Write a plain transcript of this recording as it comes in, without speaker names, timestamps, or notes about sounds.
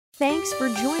Thanks for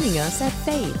joining us at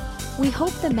Faith. We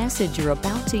hope the message you're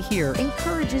about to hear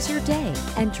encourages your day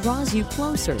and draws you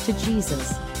closer to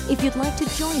Jesus. If you'd like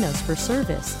to join us for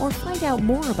service or find out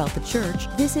more about the church,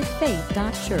 visit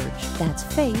faith.church. That's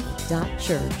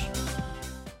faith.church.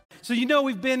 So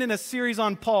we've been in a series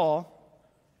on Paul.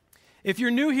 If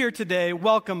you're new here today,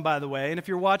 welcome, by the way. And if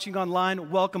you're watching online,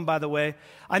 welcome, by the way.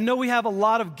 I know we have a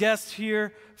lot of guests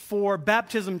here for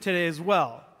baptism today as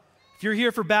well. If you're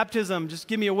here for baptism, just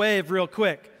give me a wave real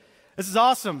quick. This is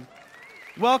awesome.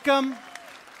 Welcome.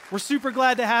 We're super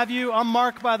glad to have you. I'm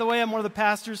Mark, by the way. I'm one of the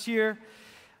pastors here.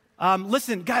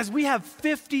 Listen, guys, we have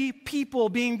 50 people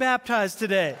being baptized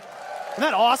today. Isn't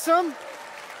that awesome?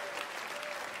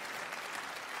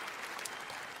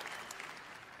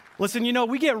 Listen,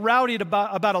 we get rowdy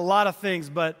about a lot of things,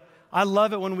 but I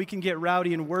love it when we can get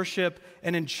rowdy in worship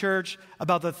and in church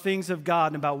about the things of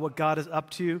God and about what God is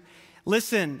up to.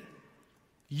 Listen,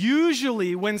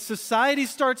 usually when society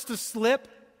starts to slip,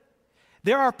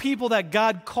 there are people that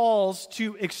God calls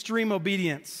to extreme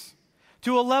obedience,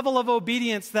 to a level of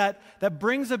obedience that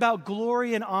brings about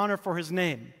glory and honor for His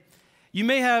name. You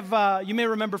may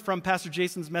remember from Pastor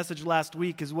Jason's message last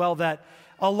week as well that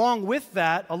along with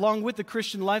the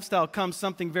Christian lifestyle comes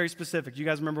something very specific. You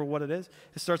guys remember what it is?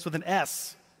 It starts with an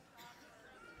S.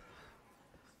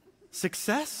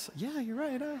 Success? Yeah, you're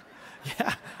right.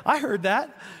 Yeah, I heard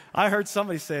that. I heard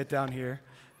somebody say it down here.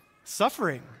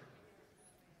 Suffering.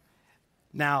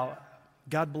 Now,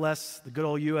 God bless the good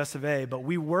old US of A, but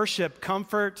we worship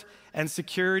comfort and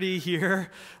security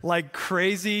here like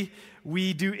crazy.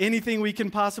 We do anything we can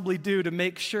possibly do to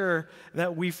make sure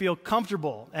that we feel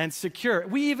comfortable and secure.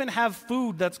 We even have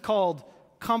food that's called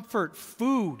comfort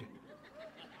food. We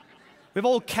have a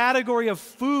whole category of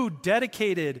food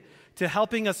dedicated to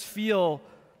helping us feel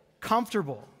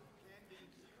comfortable.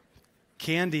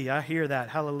 Candy, I hear that.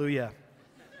 Hallelujah.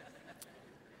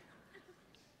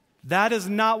 That is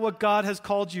not what God has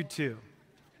called you to.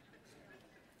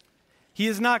 He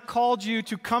has not called you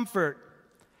to comfort.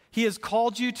 He has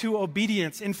called you to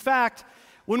obedience. In fact,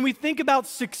 when we think about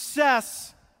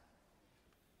success,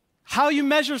 how you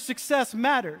measure success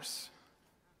matters.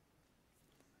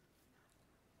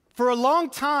 For a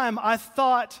long time, I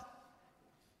thought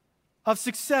of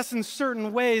success in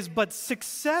certain ways, but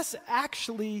success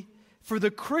actually, for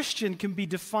the Christian, can be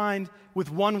defined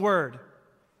with one word: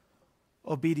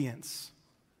 obedience.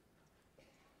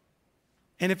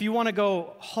 And if you want to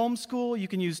go homeschool, you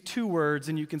can use two words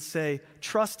and you can say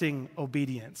trusting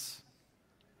obedience.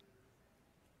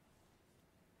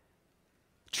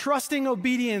 Trusting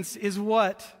obedience is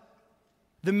what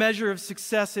the measure of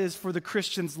success is for the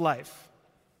Christian's life.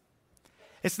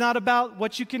 It's not about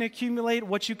what you can accumulate,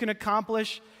 what you can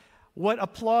accomplish, what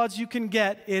applause you can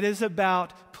get. It is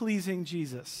about pleasing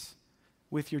Jesus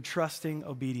with your trusting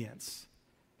obedience.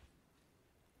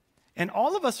 And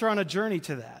all of us are on a journey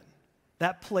to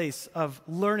that place of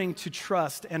learning to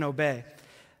trust and obey.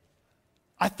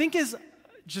 I think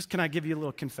can I give you a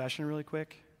little confession really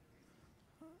quick?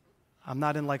 I'm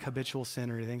not in like habitual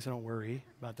sin or anything, so don't worry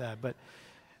about that. But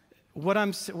what I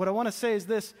want to say is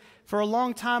this: for a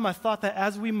long time, I thought that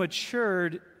as we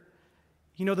matured,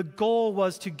 the goal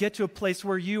was to get to a place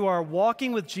where you are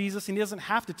walking with Jesus and He doesn't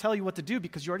have to tell you what to do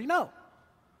because you already know.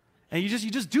 And you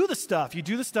just do the stuff. You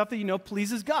do the stuff that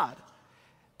pleases God,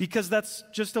 because that's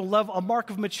just a mark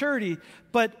of maturity.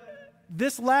 But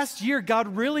this last year,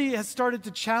 God really has started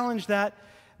to challenge that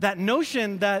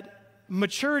notion that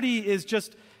maturity is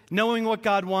just knowing what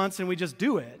God wants and we just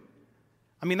do it.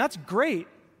 I mean, that's great.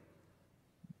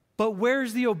 But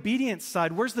where's the obedience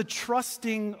side? Where's the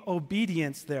trusting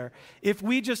obedience there? If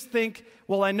we just think,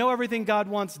 well, I know everything God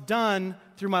wants done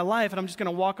through my life and I'm just going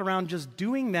to walk around just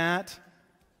doing that,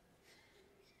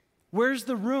 where's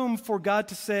the room for God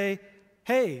to say,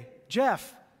 hey,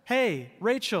 Jeff, hey,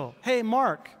 Rachel, hey,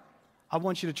 Mark, I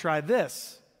want you to try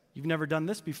this. You've never done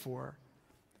this before.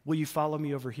 Will you follow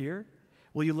me over here?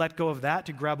 Will you let go of that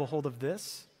to grab a hold of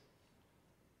this?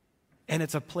 And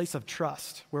it's a place of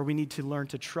trust where we need to learn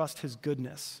to trust His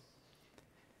goodness.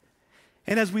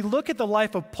 And as we look at the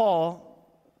life of Paul,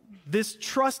 this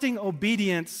trusting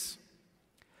obedience,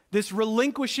 this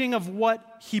relinquishing of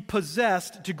what he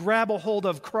possessed to grab a hold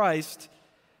of Christ,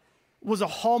 was a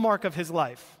hallmark of his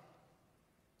life.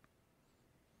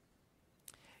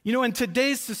 In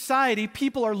today's society,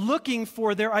 people are looking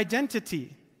for their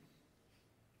identity.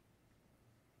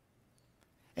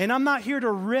 And I'm not here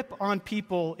to rip on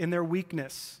people in their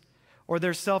weakness or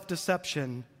their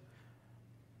self-deception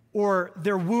or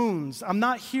their wounds. I'm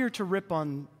not here to rip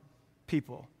on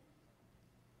people.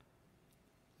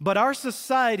 But our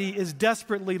society is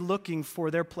desperately looking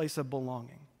for their place of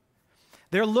belonging.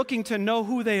 They're looking to know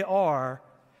who they are,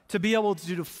 to be able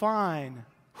to define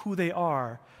who they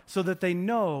are so that they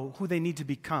know who they need to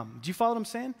become. Do you follow what I'm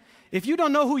saying? If you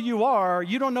don't know who you are,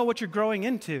 you don't know what you're growing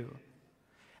into.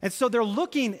 And so they're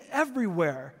looking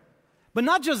everywhere. But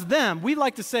not just them. We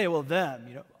like to say, well, them,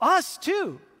 us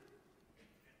too.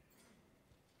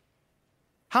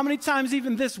 How many times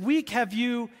even this week have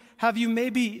you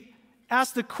maybe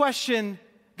asked the question,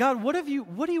 God, what do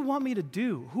you want me to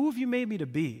do? Who have you made me to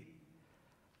be?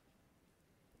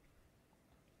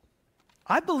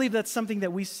 I believe that's something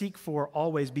that we seek for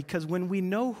always, because when we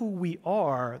know who we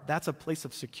are, that's a place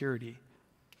of security.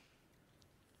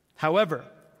 However,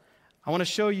 I want to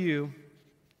show you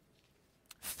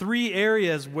 3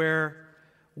 areas where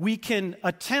we can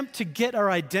attempt to get our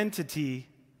identity,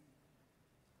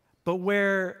 but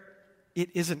where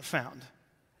it isn't found.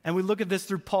 And we look at this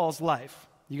through Paul's life.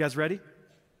 You guys ready?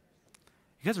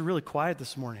 You guys are really quiet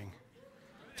this morning.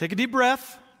 Take a deep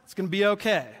breath. It's going to be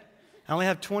okay. I only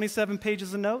have 27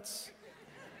 pages of notes,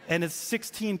 and it's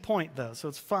 16 point, though, so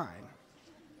it's fine.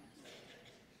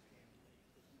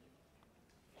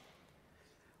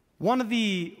 One of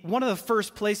the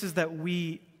first places that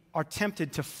we are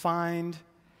tempted to find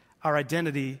our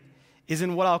identity is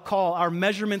in what I'll call our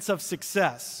measurements of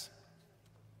success.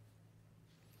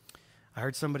 I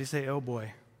heard somebody say, oh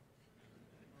boy.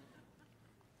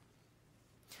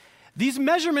 These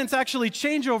measurements actually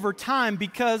change over time,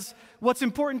 because what's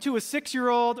important to a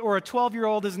 6-year-old or a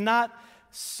 12-year-old is not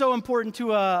so important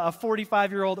to a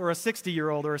 45-year-old or a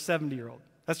 60-year-old or a 70-year-old.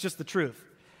 That's just the truth.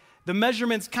 The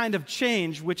measurements kind of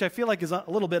change, which I feel like is a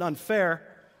little bit unfair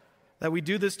that we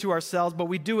do this to ourselves, but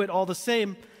we do it all the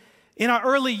same. In our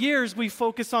early years, we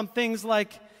focus on things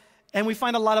like, and we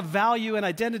find a lot of value and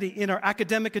identity in our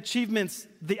academic achievements,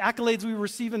 the accolades we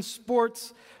receive in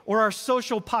sports, or our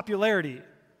social popularity.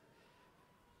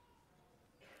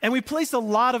 And we place a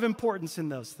lot of importance in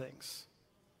those things.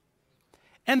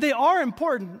 And they are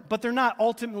important, but they're not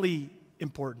ultimately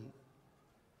important.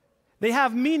 They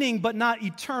have meaning, but not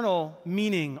eternal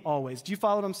meaning always. Do you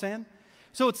follow what I'm saying?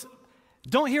 So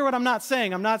don't hear what I'm not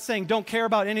saying. I'm not saying don't care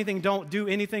about anything, don't do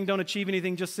anything, don't achieve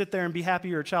anything, just sit there and be happy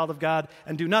you're a child of God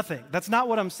and do nothing. That's not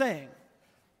what I'm saying.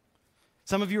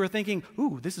 Some of you are thinking,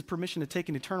 ooh, this is permission to take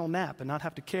an eternal nap and not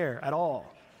have to care at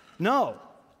all. No.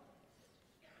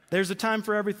 There's a time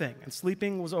for everything, and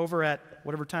sleeping was over at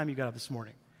whatever time you got up this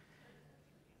morning.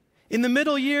 In the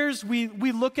middle years, we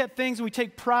look at things and we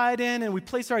take pride in, and we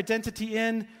place our identity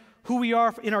in who we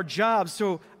are in our jobs,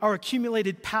 so our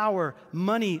accumulated power,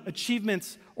 money,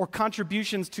 achievements, or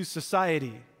contributions to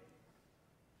society.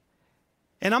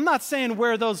 And I'm not saying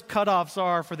where those cutoffs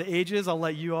are for the ages. I'll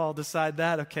let you all decide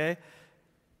that, okay?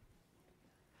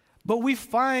 But we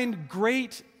find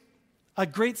a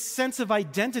great sense of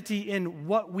identity in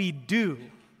what we do.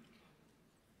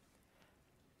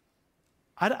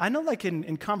 I know, like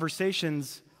in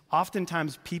conversations,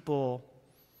 oftentimes people,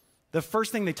 the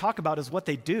first thing they talk about is what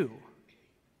they do.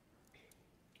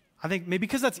 I think maybe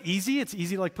because that's easy, it's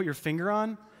easy to like put your finger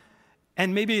on.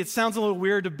 And maybe it sounds a little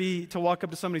weird to walk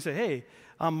up to somebody and say, hey,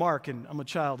 I'm Mark and I'm a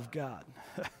child of God.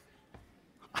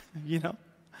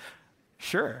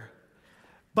 Sure.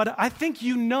 But I think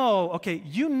you know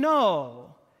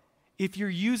if you're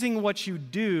using what you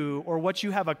do or what you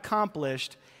have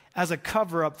accomplished as a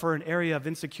cover-up for an area of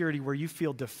insecurity where you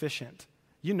feel deficient.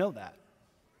 You know that.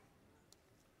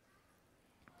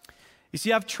 You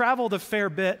see, I've traveled a fair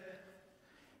bit,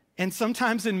 and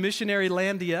sometimes in missionary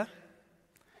landia,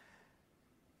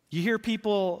 you hear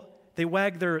people, they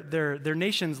wag their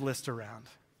nations list around.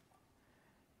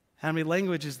 How many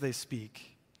languages they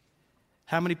speak.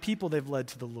 How many people they've led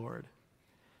to the Lord.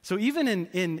 So even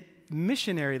in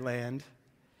missionary land,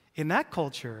 in that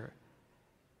culture,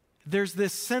 there's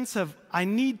this sense of, I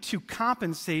need to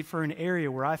compensate for an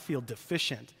area where I feel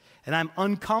deficient, and I'm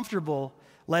uncomfortable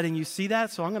letting you see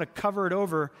that, so I'm going to cover it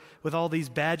over with all these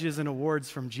badges and awards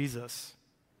from Jesus.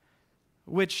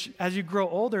 Which, as you grow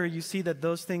older, you see that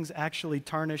those things actually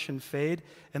tarnish and fade,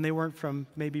 and they weren't from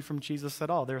Jesus at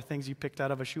all. They're things you picked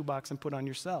out of a shoebox and put on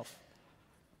yourself.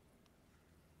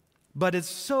 But it's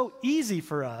so easy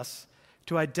for us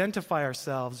to identify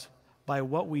ourselves by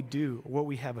what we do, what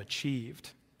we have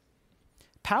achieved.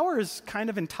 Power is kind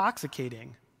of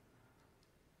intoxicating.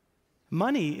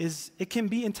 Money it can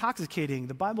be intoxicating.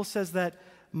 The Bible says that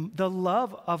the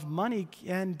love of money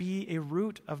can be a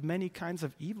root of many kinds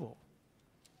of evil.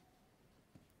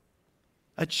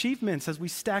 Achievements, as we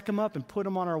stack them up and put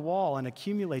them on our wall and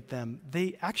accumulate them,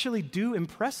 they actually do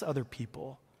impress other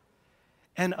people.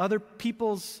 And other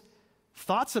people's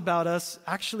thoughts about us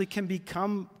actually can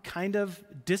become kind of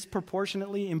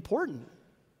disproportionately important.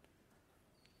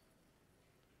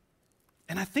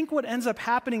 And I think what ends up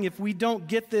happening if we don't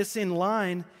get this in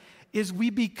line is we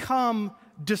become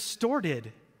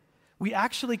distorted. We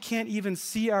actually can't even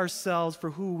see ourselves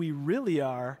for who we really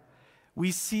are.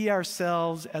 We see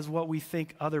ourselves as what we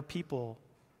think other people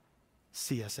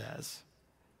see us as.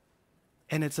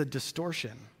 And it's a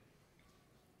distortion.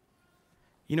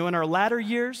 You know, in our latter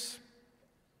years,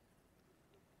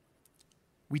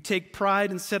 we take pride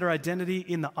and set our identity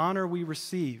in the honor we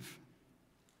receive,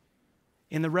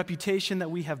 in the reputation that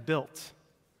we have built,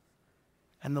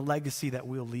 and the legacy that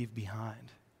we'll leave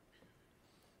behind.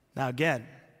 Now again,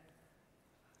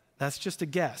 that's just a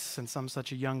guess since I'm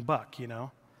such a young buck, you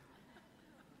know.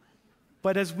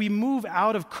 But as we move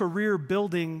out of career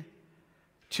building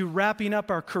to wrapping up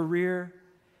our career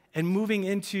and moving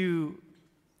into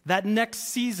that next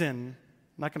season,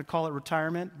 I'm not going to call it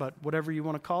retirement, but whatever you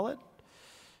want to call it,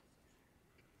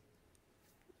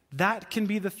 that can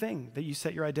be the thing that you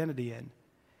set your identity in.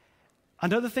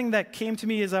 Another thing that came to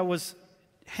me as I was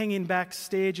hanging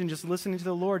backstage and just listening to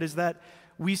the Lord is that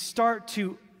we start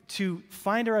to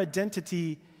find our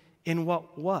identity in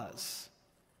what was,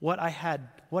 what I had,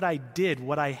 what I did,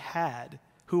 what I had,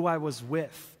 who I was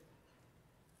with.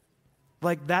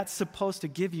 Like that's supposed to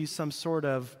give you some sort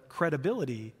of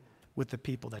credibility with the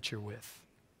people that you're with.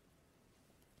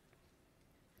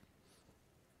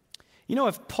 You know,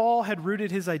 if Paul had rooted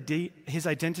his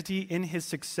identity in his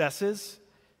successes,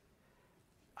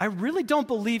 I really don't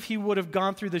believe he would have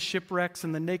gone through the shipwrecks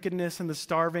and the nakedness and the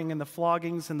starving and the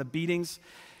floggings and the beatings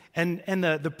and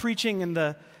the preaching and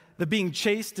the being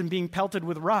chased and being pelted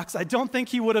with rocks. I don't think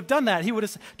he would have done that. He would have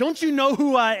said, "Don't you know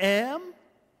who I am?"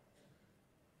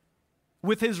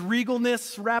 With his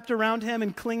regalness wrapped around him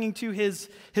and clinging to his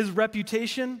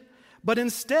reputation. But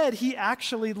instead, he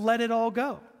actually let it all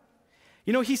go.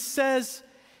 You know, he says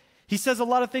a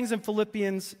lot of things in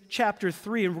Philippians chapter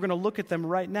 3, and we're going to look at them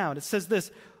right now. And it says this,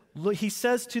 he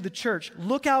says to the church,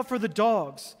 "Look out for the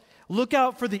dogs. Look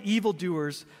out for the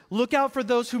evildoers. Look out for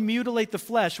those who mutilate the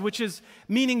flesh," which is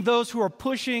meaning those who are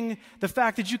pushing the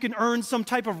fact that you can earn some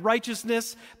type of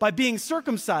righteousness by being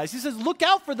circumcised. He says, look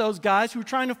out for those guys who are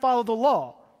trying to follow the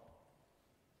law.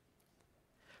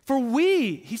 For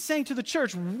he's saying to the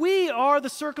church, we are the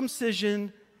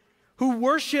circumcision who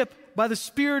worship by the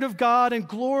Spirit of God and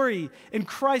glory in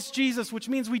Christ Jesus, which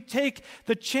means we take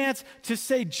the chance to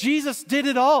say Jesus did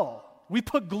it all. We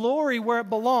put glory where it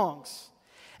belongs.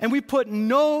 And we put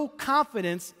no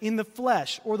confidence in the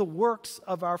flesh or the works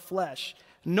of our flesh.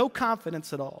 No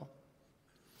confidence at all.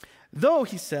 Though,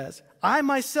 he says, I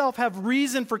myself have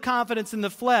reason for confidence in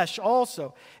the flesh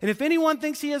also. And if anyone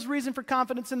thinks he has reason for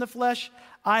confidence in the flesh,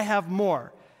 I have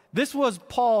more. This was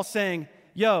Paul saying,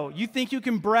 yo, you think you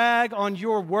can brag on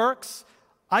your works?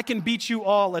 I can beat you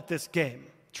all at this game.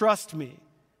 Trust me.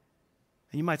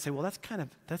 And you might say, well, that's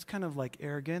kind of like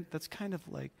arrogant. That's kind of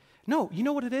like, no, you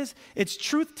know what it is? It's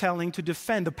truth-telling to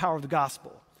defend the power of the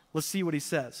gospel. Let's see what he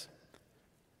says.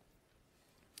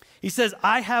 He says,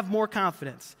 I have more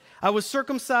confidence. I was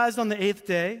circumcised on the 8th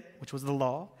day, which was the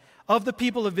law, of the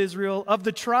people of Israel, of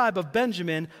the tribe of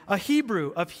Benjamin, a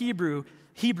Hebrew of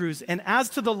Hebrews, and as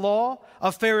to the law, a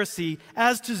Pharisee,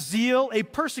 as to zeal, a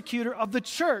persecutor of the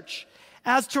church,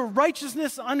 as to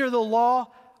righteousness under the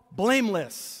law,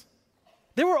 blameless.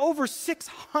 There were over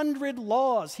 600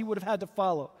 laws he would have had to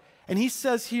follow. And he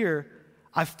says here,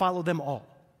 I followed them all.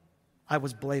 I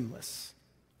was blameless.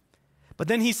 But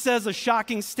then he says a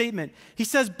shocking statement. He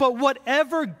says, but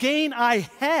whatever gain I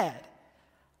had,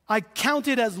 I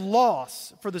counted as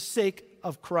loss for the sake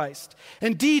of Christ.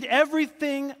 Indeed,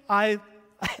 I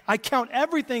count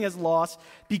everything as loss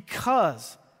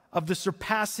because of the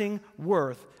surpassing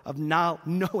worth of now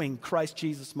knowing Christ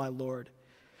Jesus my Lord.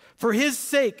 For his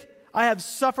sake, I have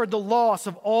suffered the loss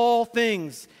of all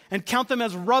things and count them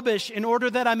as rubbish in order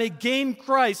that I may gain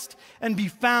Christ and be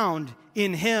found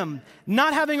in him,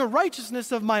 not having a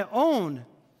righteousness of my own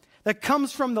that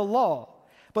comes from the law,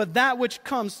 but that which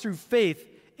comes through faith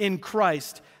in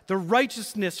Christ, the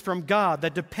righteousness from God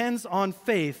that depends on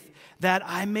faith, that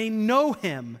I may know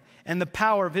him and the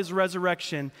power of his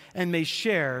resurrection and may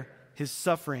share his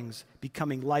sufferings,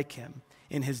 becoming like him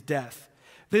in his death.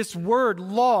 This word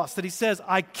loss that he says,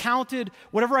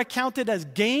 whatever I counted as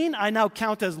gain, I now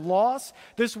count as loss.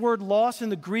 This word loss in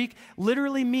the Greek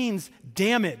literally means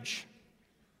damage.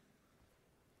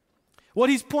 What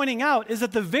he's pointing out is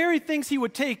that the very things he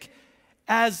would take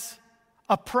as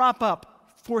a prop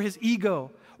up for his ego,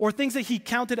 or things that he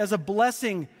counted as a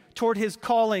blessing toward his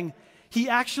calling, he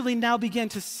actually now began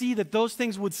to see that those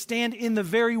things would stand in the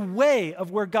very way of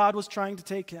where God was trying to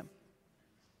take him.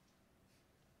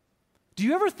 Do Do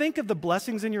you ever think of the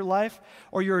blessings in your life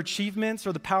or your achievements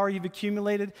or the power you've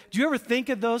accumulated? Do you ever think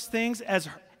of those things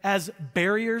as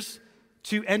barriers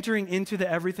to entering into the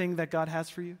everything that God has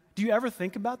for you? Do you ever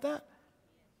think about that?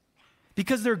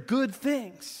 Because they're good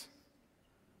things.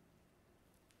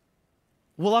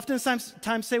 We'll oftentimes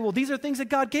say, well, these are things that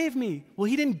God gave me. Well,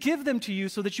 he didn't give them to you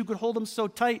so that you could hold them so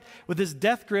tight with this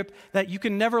death grip that you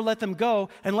can never let them go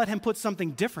and let him put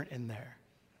something different in there.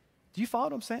 Do you follow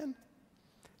what I'm saying?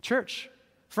 Church,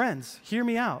 friends, hear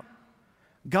me out.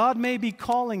 God may be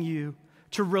calling you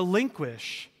to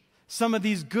relinquish some of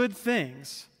these good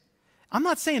things. I'm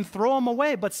not saying throw them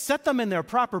away, but set them in their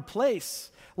proper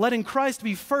place, letting Christ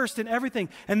be first in everything.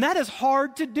 And that is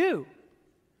hard to do.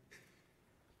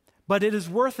 But it is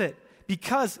worth it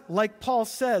because, like Paul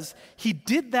says, he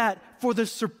did that for the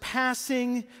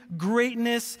surpassing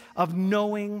greatness of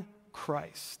knowing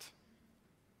Christ.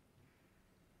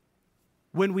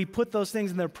 When we put those things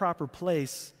in their proper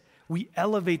place, we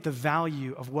elevate the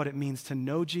value of what it means to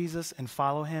know Jesus and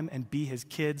follow him and be his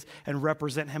kids and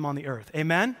represent him on the earth.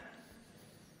 Amen?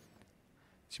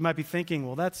 So you might be thinking,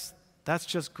 well, that's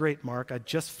just great, Mark. I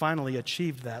just finally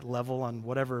achieved that level on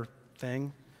whatever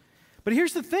thing. But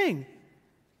here's the thing.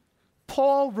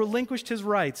 Paul relinquished his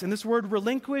rights. And this word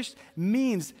relinquished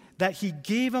means that he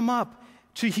gave them up.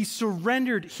 He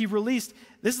surrendered, he released.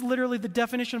 This is literally the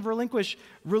definition of relinquish.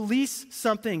 Release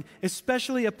something,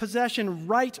 especially a possession,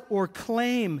 right, or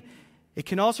claim. It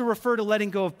can also refer to letting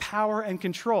go of power and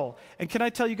control. And can I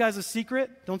tell you guys a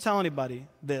secret? Don't tell anybody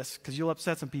this, because you'll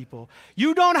upset some people.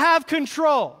 You don't have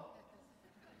control.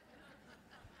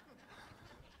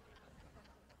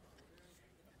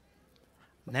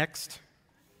 Next.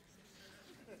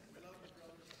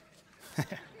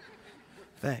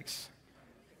 Thanks.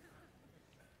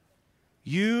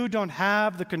 You don't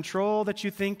have the control that you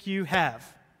think you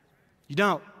have. You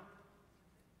don't.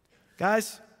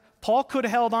 Guys, Paul could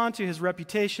have held on to his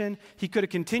reputation. He could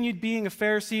have continued being a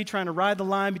Pharisee, trying to ride the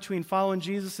line between following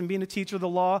Jesus and being a teacher of the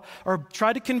law, or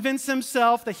tried to convince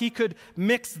himself that he could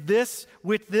mix this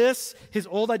with this, his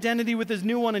old identity with his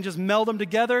new one, and just meld them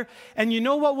together. And you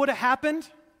know what would have happened?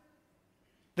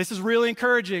 This is really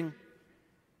encouraging.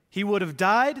 He would have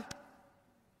died,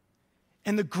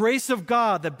 and the grace of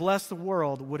God that blessed the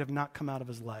world would have not come out of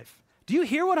his life. Do you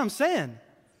hear what I'm saying?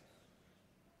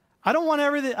 I don't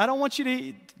want you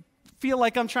to feel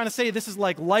like I'm trying to say this is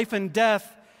like life and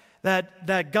death,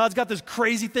 that God's got this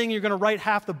crazy thing, you're going to write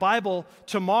half the Bible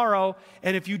tomorrow,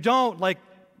 and if you don't,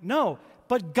 no.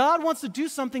 But God wants to do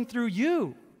something through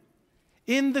you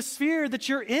in the sphere that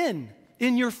you're in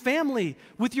your family,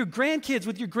 with your grandkids,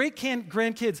 with your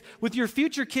great-grandkids, with your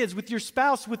future kids, with your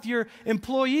spouse, with your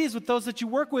employees, with those that you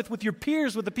work with your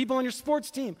peers, with the people on your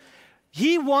sports team.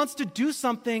 He wants to do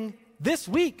something this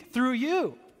week through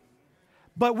you.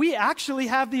 But we actually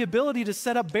have the ability to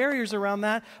set up barriers around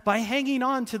that by hanging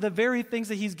on to the very things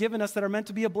that he's given us that are meant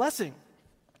to be a blessing.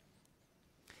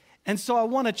 And so I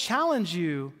want to challenge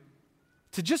you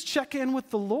to just check in with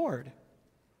the Lord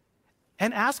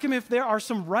and ask him if there are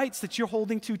some rights that you're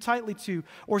holding too tightly to,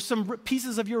 or some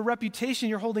pieces of your reputation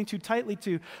you're holding too tightly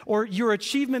to, or your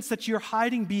achievements that you're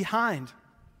hiding behind.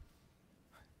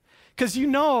 Because you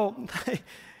know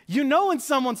when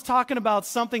someone's talking about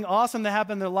something awesome that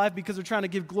happened in their life because they're trying to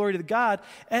give glory to God,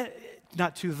 and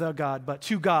not to the God, but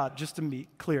to God, just to be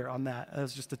clear on that.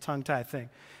 That's just a tongue-tie thing.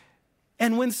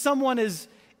 And when someone is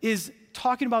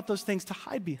talking about those things, to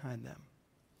hide behind them.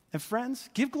 And friends,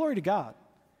 give glory to God.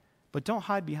 But don't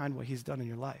hide behind what he's done in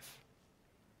your life.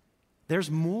 There's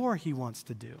more he wants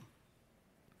to do.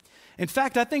 In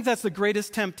fact, I think that's the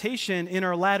greatest temptation in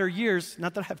our latter years.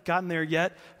 Not that I've gotten there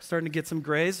yet. I'm starting to get some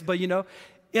grays. But, in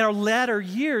our latter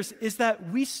years is that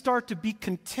we start to be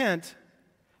content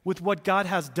with what God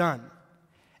has done.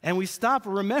 And we stop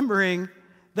remembering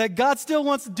that God still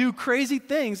wants to do crazy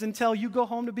things until you go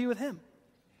home to be with him.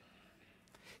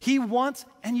 He wants,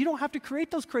 and you don't have to create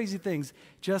those crazy things.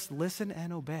 Just listen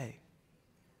and obey.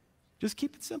 Just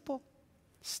keep it simple.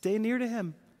 Stay near to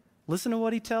him. Listen to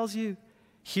what he tells you.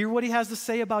 Hear what he has to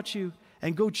say about you,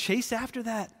 and go chase after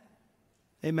that.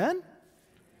 Amen?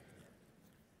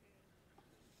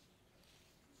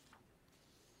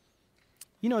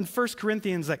 In 1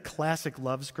 Corinthians, that classic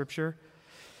love scripture,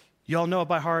 you all know it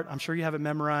by heart. I'm sure you have it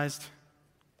memorized.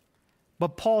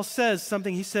 But Paul says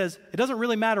something. He says, it doesn't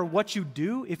really matter what you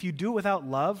do. If you do it without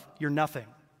love, you're nothing.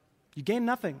 You gain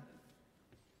nothing.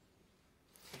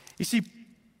 You see,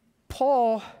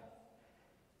 Paul,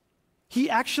 he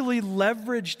actually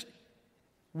leveraged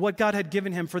what God had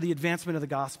given him for the advancement of the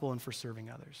gospel and for serving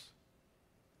others.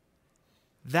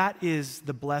 That is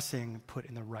the blessing put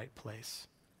in the right place.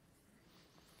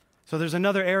 So there's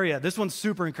another area. This one's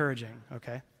super encouraging,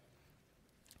 okay?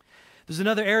 There's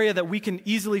another area that we can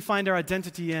easily find our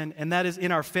identity in, and that is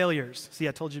in our failures. See,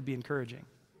 I told you to be encouraging.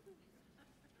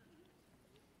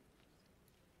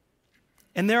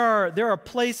 And there are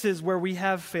places where we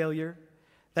have failure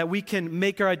that we can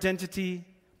make our identity.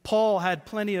 Paul had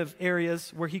plenty of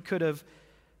areas where he could have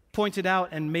pointed out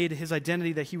and made his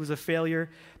identity that he was a failure.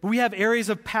 But we have areas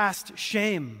of past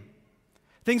shame,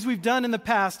 things we've done in the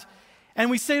past, and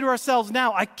we say to ourselves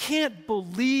now, I can't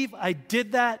believe I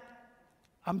did that.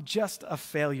 I'm just a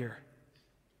failure.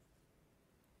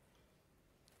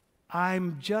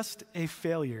 I'm just a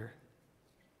failure.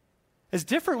 It's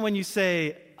different when you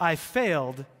say, I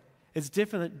failed. It's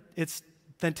different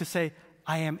than to say,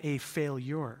 I am a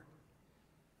failure.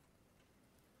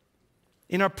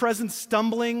 In our present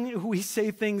stumbling, we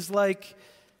say things like,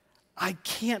 I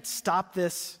can't stop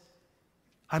this.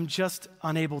 I'm just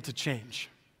unable to change.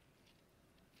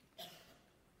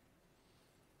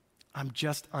 I'm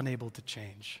just unable to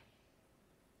change.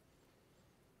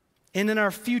 And in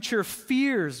our future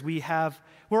fears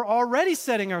we're already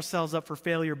setting ourselves up for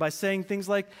failure by saying things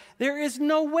like, there is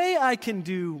no way I can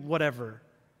do whatever.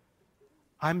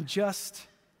 I'm just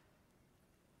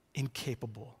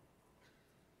incapable.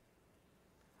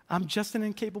 I'm just an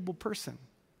incapable person.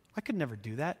 I could never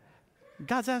do that.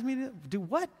 God's asked me to do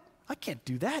what? I can't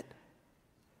do that.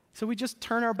 So we just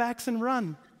turn our backs and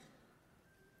run.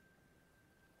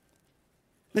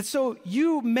 And so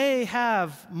you may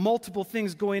have multiple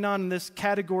things going on in this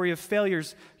category of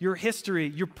failures, your history,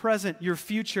 your present, your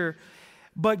future,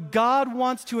 but God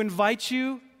wants to invite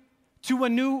you to a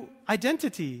new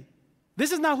identity.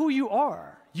 This is not who you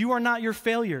are. You are not your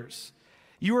failures.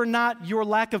 You are not your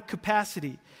lack of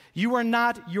capacity. You are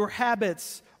not your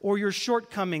habits or your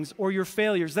shortcomings or your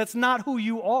failures. That's not who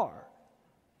you are.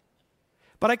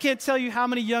 But I can't tell you how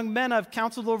many young men I've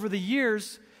counseled over the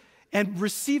years and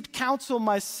received counsel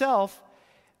myself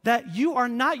that you are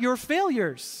not your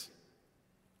failures.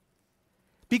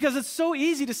 Because it's so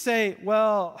easy to say,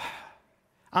 well,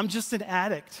 I'm just an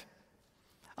addict.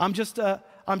 I'm just a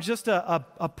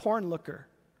porn looker.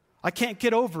 I can't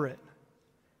get over it.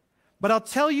 But I'll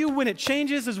tell you when it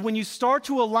changes is when you start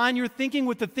to align your thinking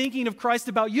with the thinking of Christ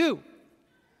about you.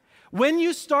 When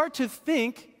you start to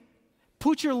think,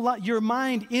 put your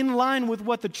mind in line with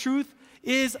what the truth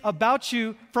is about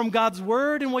you from God's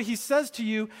word and what he says to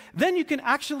you, then you can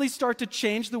actually start to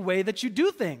change the way that you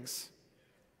do things.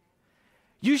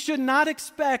 You should not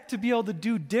expect to be able to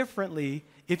do differently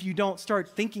if you don't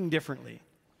start thinking differently.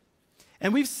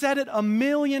 And we've said it a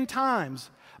million times,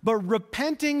 but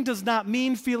repenting does not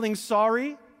mean feeling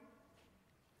sorry.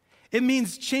 It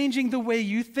means changing the way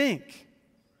you think.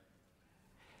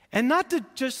 And not to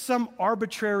just some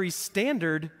arbitrary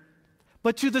standard,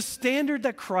 but to the standard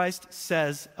that Christ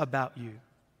says about you.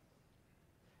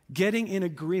 Getting in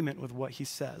agreement with what he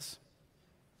says.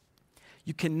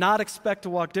 You cannot expect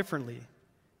to walk differently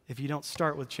if you don't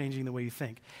start with changing the way you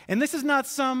think. And this is not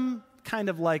some kind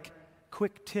of like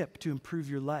quick tip to improve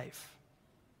your life.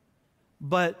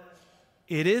 But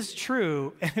it is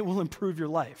true and it will improve your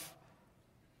life.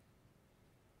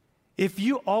 If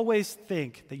you always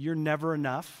think that you're never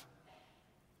enough,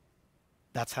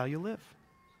 that's how you live.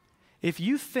 If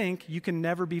you think you can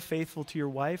never be faithful to your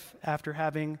wife after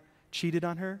having cheated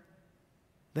on her,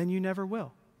 then you never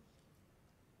will.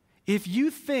 If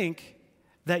you think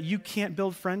that you can't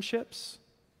build friendships,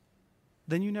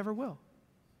 then you never will.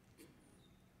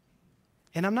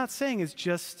 And I'm not saying it's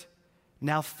just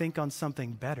now think on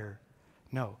something better.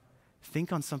 No,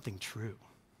 think on something true.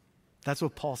 That's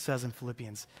what Paul says in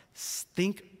Philippians.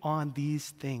 Think on these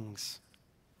things.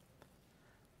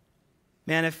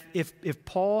 Man, if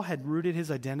Paul had rooted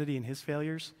his identity in his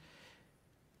failures,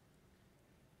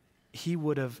 he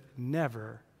would have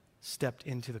never stepped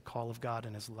into the call of God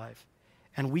in his life.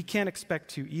 And we can't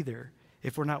expect to either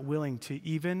if we're not willing to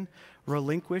even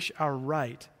relinquish our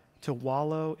right to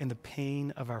wallow in the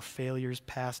pain of our failures,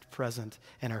 past, present,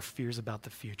 and our fears about the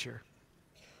future.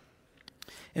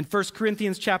 In 1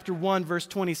 Corinthians chapter 1, verse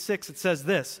 26, it says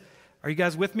this. Are you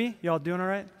guys with me? Y'all doing all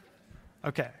right?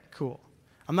 Okay, cool.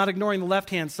 I'm not ignoring the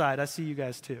left-hand side. I see you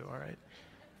guys too, all right?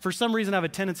 For some reason, I have a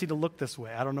tendency to look this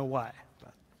way. I don't know why.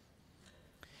 But.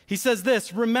 He says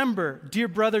this, remember, dear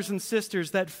brothers and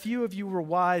sisters, that few of you were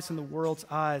wise in the world's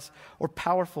eyes or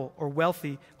powerful or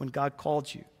wealthy when God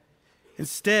called you.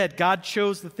 Instead, God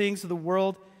chose the things of the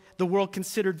world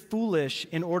considered foolish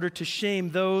in order to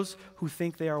shame those who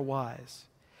think they are wise.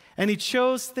 And he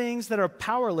chose things that are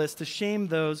powerless to shame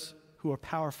those who are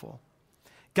powerful.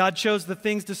 God chose the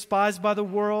things despised by the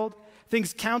world,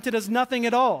 things counted as nothing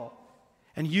at all,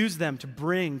 and used them to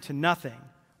bring to nothing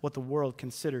what the world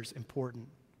considers important.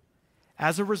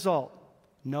 As a result,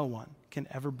 no one can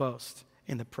ever boast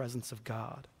in the presence of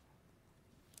God.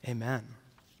 Amen.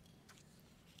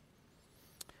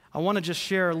 I want to just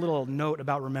share a little note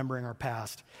about remembering our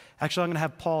past. Actually, I'm going to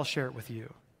have Paul share it with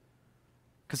you.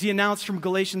 Because he announced from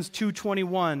Galatians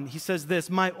 2:21, he says this,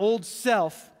 "My old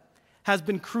self has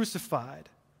been crucified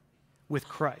with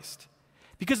Christ."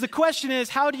 Because the question is,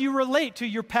 how do you relate to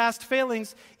your past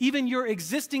failings, even your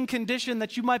existing condition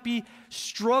that you might be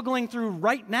struggling through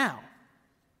right now?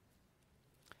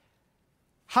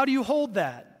 How do you hold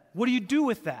that? What do you do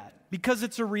with that? Because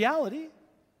it's a reality.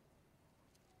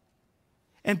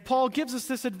 And Paul gives us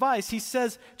this advice. He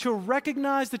says to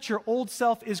recognize that your old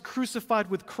self is crucified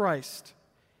with Christ.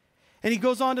 And he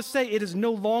goes on to say, "It is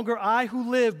no longer I who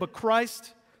live, but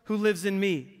Christ who lives in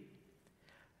me.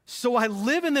 So I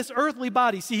live in this earthly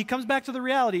body." See, he comes back to the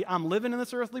reality. I'm living in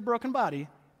this earthly broken body.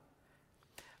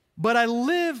 "But I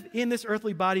live in this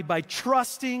earthly body by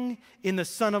trusting in the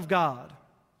Son of God."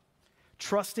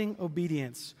 Trusting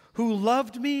obedience, "who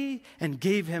loved me and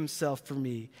gave himself for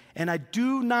me. And I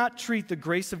do not treat the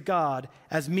grace of God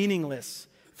as meaningless.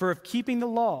 For if keeping the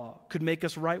law could make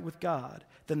us right with God,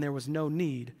 then there was no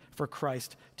need for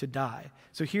Christ to die."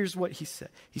 So here's what he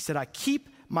said. He said, "I keep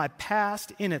my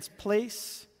past in its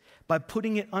place by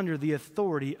putting it under the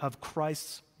authority of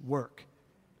Christ's work."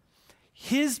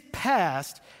 His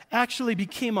past actually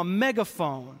became a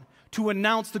megaphone to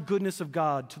announce the goodness of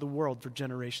God to the world for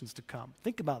generations to come.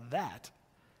 Think about that.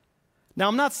 Now,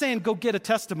 I'm not saying go get a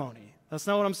testimony. That's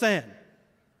not what I'm saying.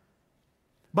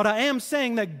 But I am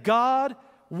saying that God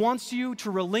wants you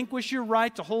to relinquish your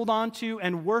right to hold on to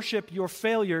and worship your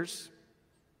failures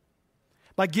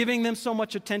by giving them so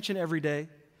much attention every day.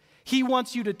 He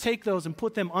wants you to take those and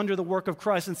put them under the work of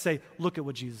Christ and say, "Look at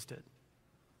what Jesus did."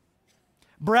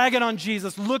 Bragging on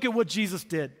Jesus, "Look at what Jesus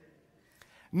did.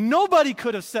 Nobody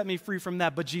could have set me free from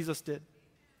that, but Jesus did.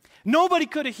 Nobody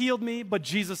could have healed me, but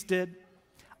Jesus did.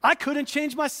 I couldn't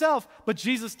change myself, but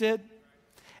Jesus did."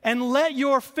 And let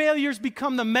your failures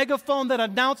become the megaphone that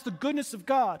announce the goodness of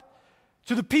God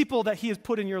to the people that he has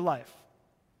put in your life.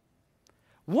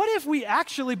 What if we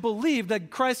actually believed that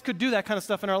Christ could do that kind of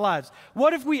stuff in our lives?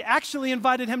 What if we actually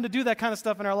invited him to do that kind of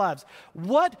stuff in our lives?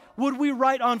 What would we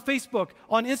write on Facebook,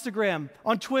 on Instagram,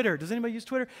 on Twitter? Does anybody use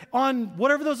Twitter? On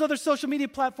whatever those other social media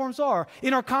platforms are.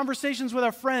 In our conversations with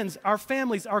our friends, our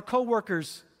families, our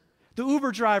coworkers, the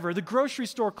Uber driver, the grocery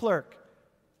store clerk.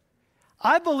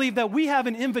 I believe that we have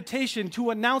an invitation to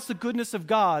announce the goodness of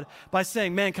God by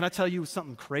saying, "Man, can I tell you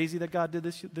something crazy that God did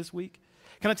this week?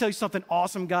 Can I tell you something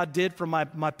awesome God did from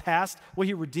my past, what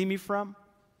he redeemed me from?"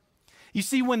 You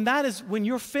see, when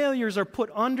your failures are put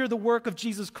under the work of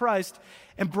Jesus Christ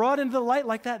and brought into the light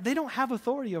like that, they don't have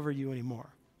authority over you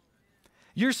anymore.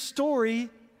 Your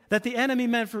story that the enemy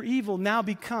meant for evil now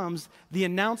becomes the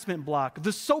announcement block,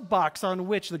 the soapbox on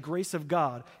which the grace of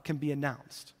God can be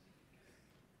announced.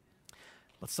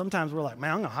 But sometimes we're like,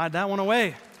 "Man, I'm going to hide that one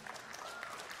away."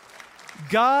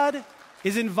 God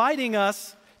is inviting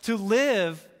us to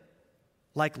live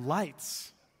like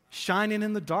lights shining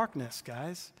in the darkness,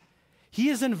 guys. He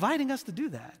is inviting us to do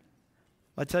that.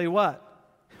 I tell you what,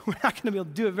 we're not going to be able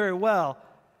to do it very well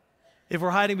if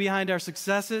we're hiding behind our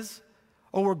successes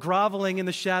or we're groveling in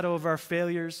the shadow of our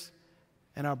failures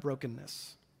and our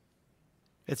brokenness.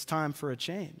 It's time for a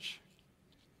change.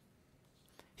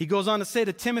 He goes on to say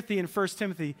to Timothy in 1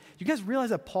 Timothy, you guys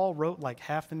realize that Paul wrote like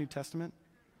half the New Testament?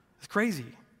 It's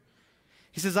crazy.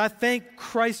 He says, "I thank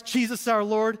Christ Jesus our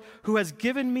Lord, who has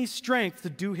given me strength to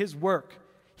do his work.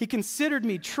 He considered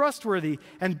me trustworthy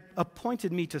and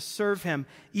appointed me to serve him,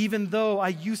 even though I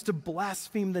used to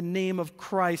blaspheme the name of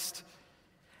Christ.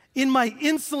 In my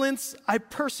insolence, I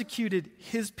persecuted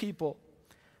his people.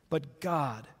 But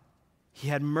God, he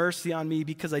had mercy on me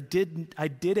because I did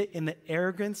it in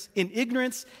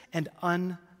ignorance and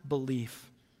unbelief.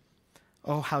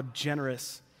 Oh, how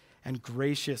generous and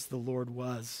gracious the Lord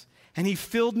was. And he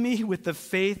filled me with the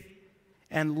faith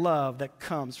and love that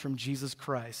comes from Jesus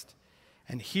Christ.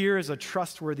 And here is a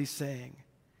trustworthy saying,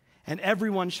 and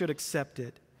everyone should accept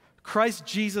it. Christ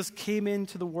Jesus came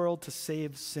into the world to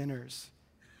save sinners,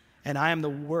 and I am the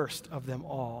worst of them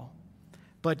all.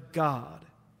 But God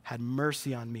had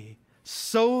mercy on me,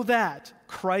 so that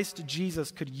Christ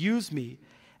Jesus could use me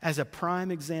as a prime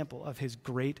example of his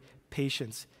great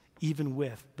patience, even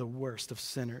with the worst of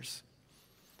sinners.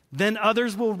 Then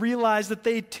others will realize that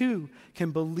they too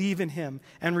can believe in him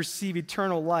and receive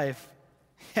eternal life.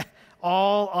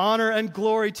 All honor and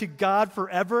glory to God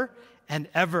forever and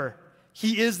ever.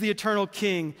 He is the eternal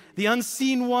King, the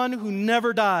unseen one who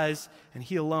never dies, and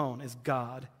he alone is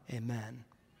God. Amen."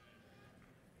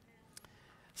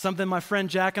 Something my friend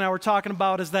Jack and I were talking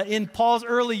about is that in Paul's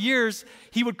early years,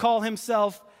 he would call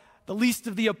himself the least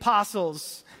of the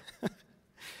apostles.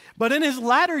 But in his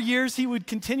latter years, he would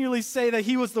continually say that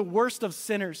he was the worst of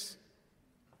sinners.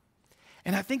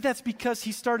 And I think that's because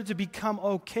he started to become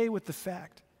okay with the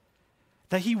fact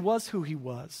that he was who he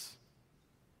was.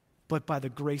 But by the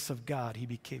grace of God, he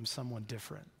became someone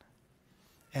different.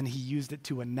 And he used it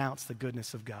to announce the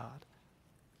goodness of God.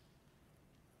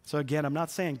 So again, I'm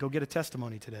not saying go get a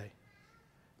testimony today,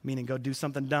 meaning go do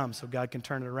something dumb so God can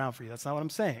turn it around for you. That's not what I'm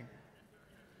saying.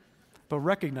 But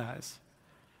recognize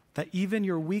that even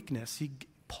your weakness,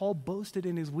 Paul boasted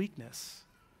in his weakness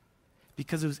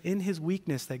because it was in his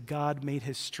weakness that God made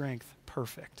his strength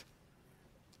perfect.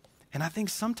 And I think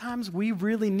sometimes we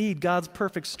really need God's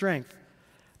perfect strength,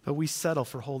 but we settle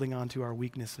for holding on to our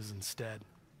weaknesses instead.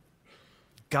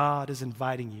 God is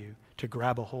inviting you to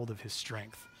grab a hold of his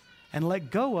strength and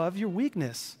let go of your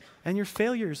weakness and your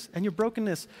failures and your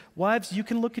brokenness. Wives, you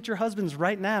can look at your husbands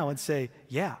right now and say,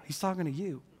 yeah, he's talking to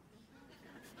you.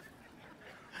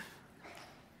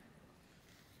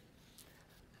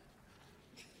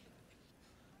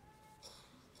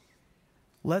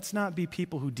 Let's not be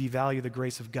people who devalue the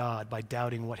grace of God by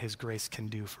doubting what his grace can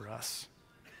do for us.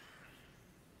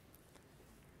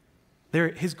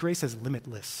 His grace is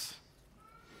limitless.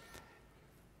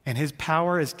 And his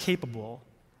power is capable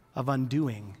of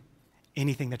undoing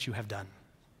anything that you have done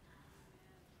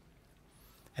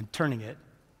and turning it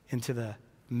into the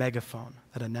megaphone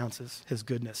that announces his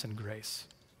goodness and grace.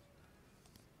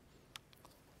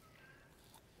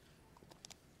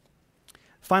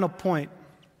 Final point.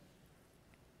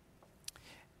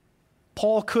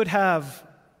 Paul could have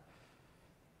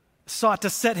sought to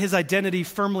set his identity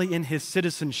firmly in his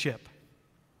citizenship.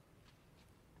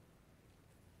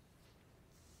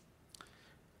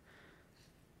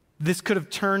 This could have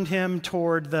turned him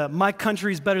toward the my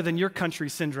country's better than your country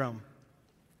syndrome.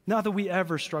 Not that we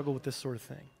ever struggle with this sort of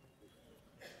thing.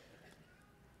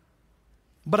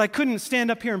 But I couldn't stand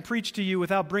up here and preach to you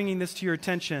without bringing this to your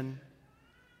attention.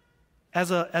 As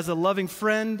a loving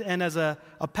friend and as a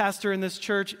pastor in this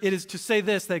church, it is to say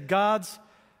this, that God's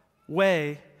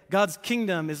way, God's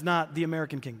kingdom is not the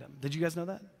American kingdom. Did you guys know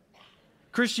that?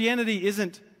 Christianity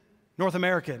isn't North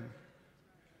American.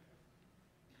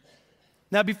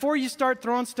 Now, before you start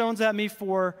throwing stones at me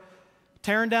for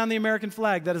tearing down the American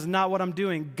flag, that is not what I'm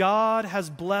doing. God has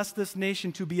blessed this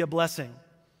nation to be a blessing.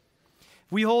 If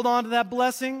we hold on to that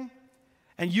blessing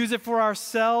and use it for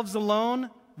ourselves alone,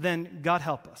 then God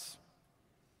help us.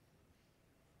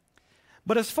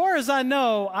 But as far as I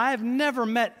know, I've never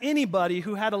met anybody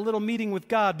who had a little meeting with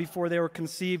God before they were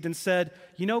conceived and said,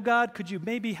 you know, God, could you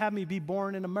maybe have me be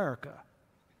born in America?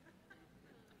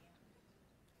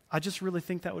 I just really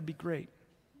think that would be great.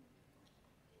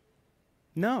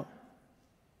 No.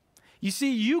 You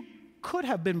see, you could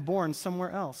have been born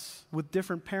somewhere else with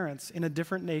different parents in a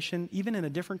different nation, even in a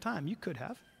different time. You could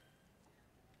have.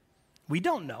 We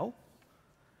don't know.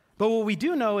 But what we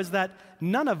do know is that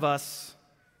none of us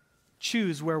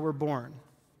choose where we're born.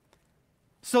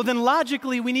 So then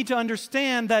logically, we need to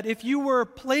understand that if you were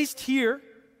placed here,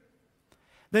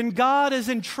 then God is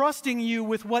entrusting you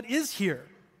with what is here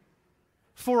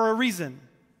for a reason.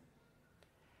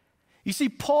 You see,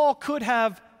 Paul could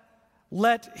have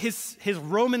let his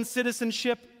Roman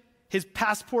citizenship, his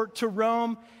passport to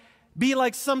Rome, be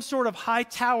like some sort of high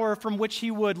tower from which he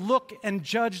would look and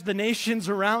judge the nations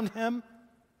around him.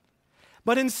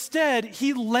 But instead,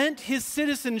 he lent his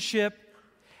citizenship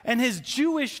and his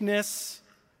Jewishness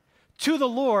to the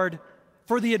Lord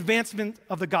for the advancement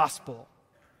of the gospel.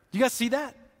 Do you guys see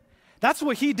that? That's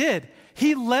what he did.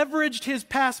 He leveraged his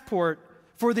passport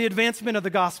for the advancement of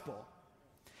the gospel.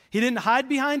 He didn't hide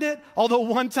behind it, although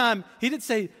one time he did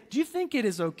say, do you think it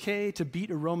is okay to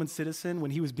beat a Roman citizen when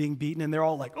he was being beaten? And they're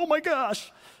all like, oh my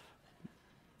gosh.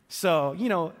 So,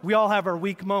 we all have our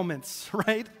weak moments,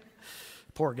 right?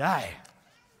 Poor guy.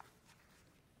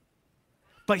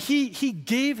 But he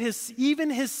gave even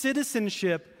his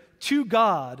citizenship to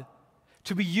God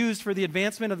to be used for the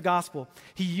advancement of the gospel.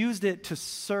 He used it to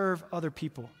serve other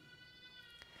people.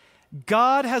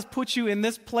 God has put you in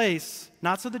this place,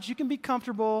 not so that you can be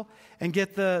comfortable and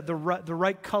get the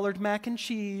right colored mac and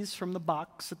cheese from the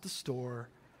box at the store,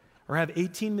 or have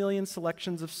 18 million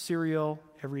selections of cereal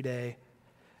every day.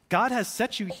 God has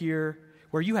set you here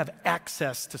where you have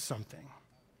access to something.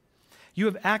 You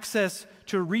have access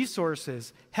to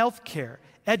resources, healthcare,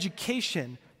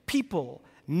 education, people,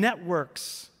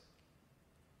 networks.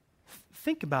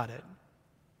 Think about it.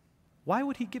 Why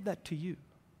would he give that to you?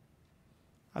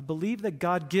 I believe that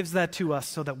God gives that to us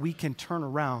so that we can turn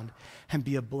around and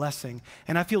be a blessing.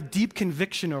 And I feel deep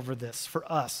conviction over this for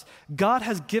us. God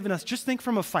has given us, just think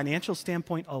from a financial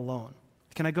standpoint alone.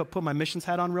 Can I go put my missions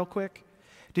hat on real quick?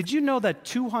 Did you know that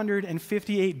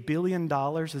 $258 billion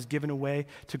is given away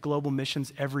to global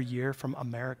missions every year from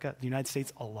America, the United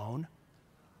States alone?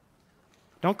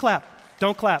 Don't clap.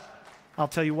 Don't clap. I'll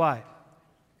tell you why.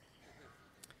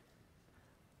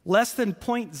 Less than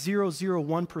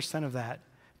 0.001% of that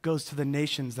goes to the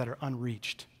nations that are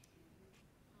unreached.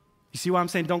 You see why I'm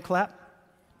saying don't clap?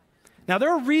 Now, there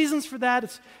are reasons for that.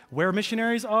 It's where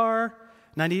missionaries are.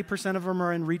 98% of them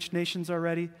are in reached nations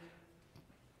already.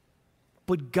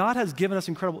 But God has given us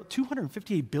incredible,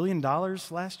 $258 billion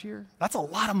last year. That's a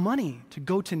lot of money to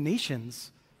go to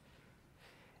nations.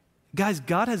 Guys,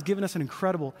 God has given us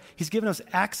He's given us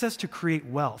access to create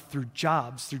wealth through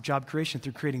jobs, through job creation,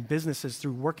 through creating businesses,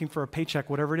 through working for a paycheck,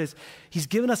 whatever it is. He's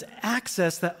given us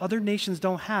access that other nations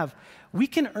don't have. We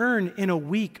can earn in a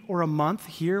week or a month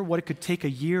here what it could take a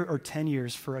year or 10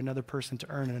 years for another person to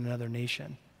earn in another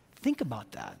nation. Think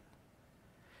about that.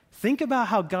 Think about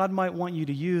how God might want you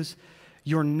to use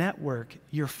your network,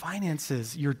 your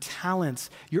finances, your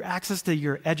talents, your access to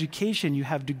your education. You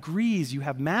have degrees, you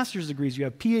have master's degrees, you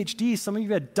have PhDs. Some of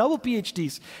you had double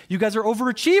PhDs. You guys are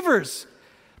overachievers.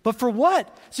 But for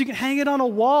what? So you can hang it on a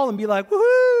wall and be like,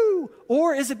 woohoo!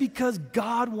 Or is it because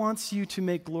God wants you to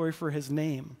make glory for his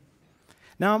name?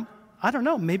 Now, I don't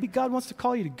know. Maybe God wants to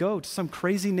call you to go to some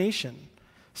crazy nation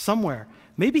somewhere.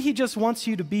 Maybe he just wants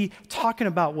you to be talking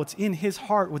about what's in his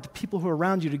heart with the people who are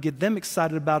around you to get them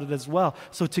excited about it as well.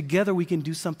 So together we can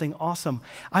do something awesome.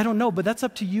 I don't know, but that's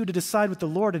up to you to decide with the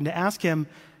Lord and to ask him,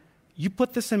 you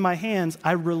put this in my hands,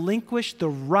 I relinquish the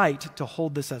right to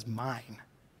hold this as mine.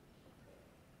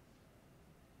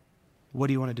 What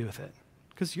do you want to do with it?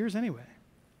 Because it's yours anyway.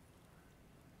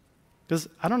 Because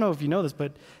I don't know if you know this,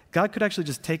 but God could actually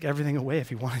just take everything away if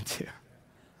he wanted to.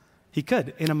 He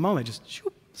could, in a moment, just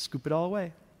scoop it all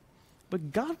away.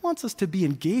 But God wants us to be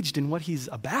engaged in what he's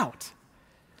about,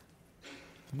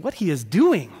 what he is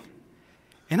doing.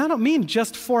 And I don't mean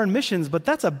just foreign missions, but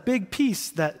that's a big piece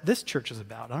that this church is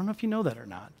about. I don't know if you know that or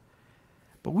not.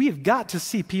 But we have got to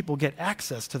see people get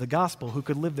access to the gospel who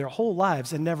could live their whole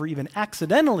lives and never even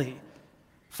accidentally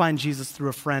find Jesus through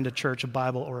a friend, a church, a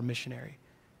Bible, or a missionary.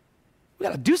 We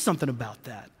got to do something about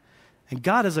that. And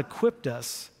God has equipped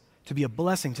us to be a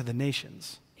blessing to the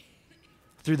nations.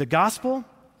 Through the gospel,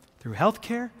 through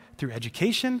healthcare, through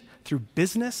education, through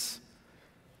business,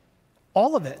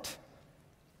 all of it.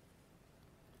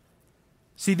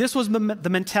 See, this was the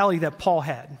mentality that Paul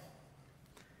had.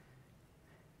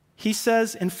 He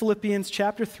says in Philippians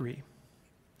chapter 3,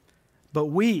 but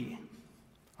we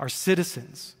are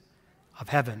citizens of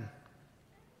heaven,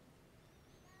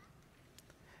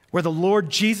 where the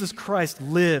Lord Jesus Christ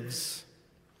lives,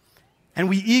 and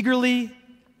we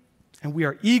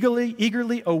are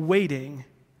eagerly awaiting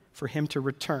for him to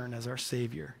return as our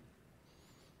Savior.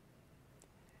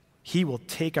 He will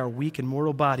take our weak and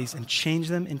mortal bodies and change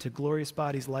them into glorious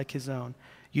bodies like his own,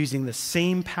 using the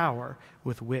same power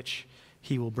with which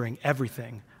he will bring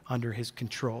everything under his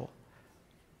control.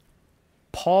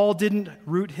 Paul didn't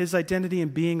root his identity in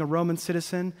being a Roman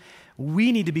citizen.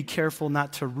 We need to be careful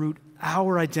not to root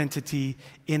our identity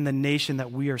in the nation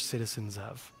that we are citizens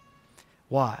of.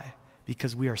 Why?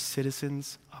 Because we are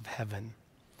citizens of heaven.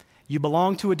 You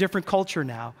belong to a different culture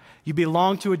now. You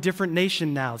belong to a different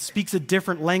nation now. It speaks a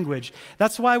different language.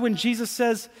 That's why when Jesus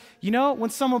says, when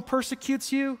someone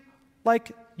persecutes you,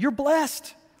 you're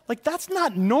blessed. That's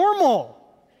not normal.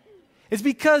 It's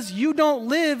because you don't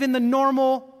live in the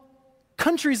normal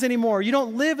countries anymore. You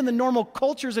don't live in the normal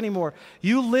cultures anymore.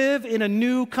 You live in a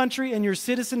new country and your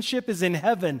citizenship is in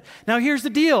heaven. Now here's the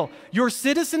deal. Your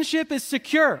citizenship is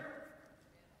secure.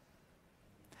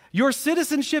 Your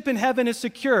citizenship in heaven is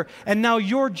secure, and now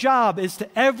your job is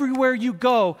to, everywhere you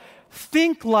go,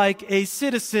 think like a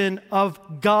citizen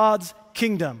of God's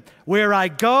kingdom. Where I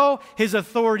go, his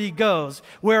authority goes.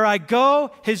 Where I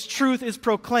go, his truth is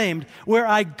proclaimed. Where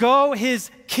I go,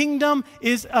 his kingdom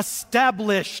is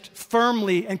established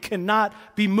firmly and cannot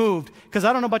be moved. Because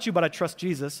I don't know about you, but I trust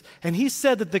Jesus. And he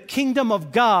said that the kingdom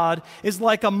of God is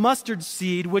like a mustard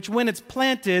seed, which when it's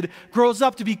planted, grows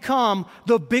up to become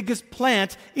the biggest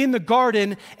plant in the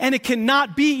garden, and it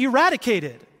cannot be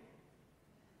eradicated.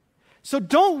 So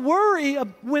don't worry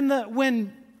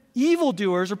when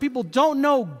evildoers or people don't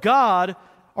know God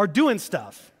are doing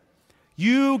stuff.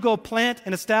 You go plant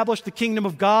and establish the kingdom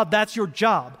of God. That's your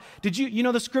job. Did you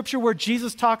know the scripture where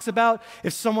Jesus talks about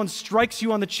if someone strikes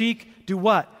you on the cheek, do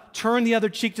what? Turn the other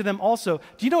cheek to them also.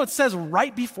 Do you know what it says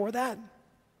right before that?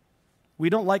 We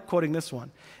don't like quoting this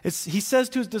one. He says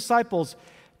to his disciples,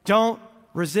 don't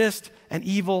resist an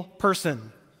evil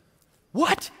person.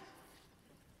 What?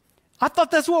 I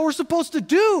thought that's what we're supposed to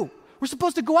do. We're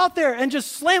supposed to go out there and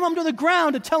just slam them to the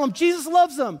ground and tell them Jesus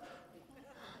loves them.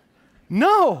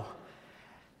 No.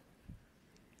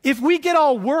 If we get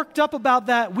all worked up about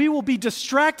that, we will be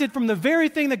distracted from the very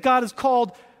thing that God has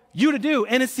called you to do.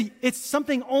 And it's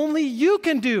something only you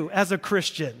can do as a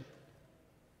Christian.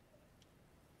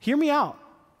 Hear me out.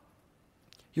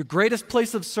 Your greatest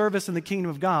place of service in the kingdom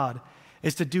of God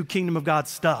is to do kingdom of God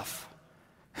stuff.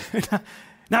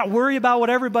 Not worry about what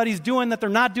everybody's doing that they're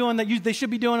not doing that they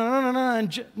should be doing.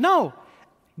 No.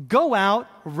 Go out,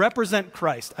 represent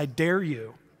Christ. I dare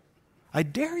you. I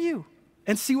dare you.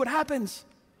 And see what happens.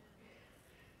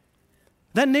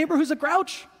 That neighbor who's a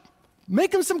grouch,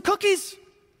 make him some cookies.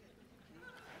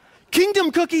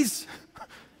 Kingdom cookies.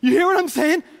 You hear what I'm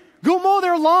saying? Go mow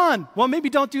their lawn. Well, maybe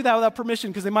don't do that without permission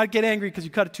because they might get angry because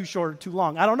you cut it too short or too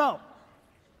long. I don't know.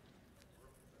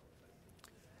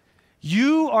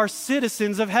 You are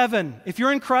citizens of heaven. If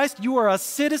you're in Christ, you are a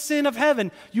citizen of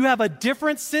heaven. You have a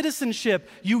different citizenship.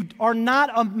 You are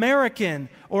not American.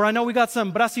 Or I know we got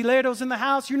some brasileiros in the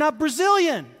house. You're not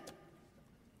Brazilian.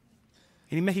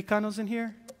 Any Mexicanos in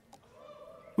here?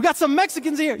 We got some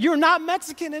Mexicans here. You're not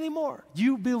Mexican anymore.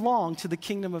 You belong to the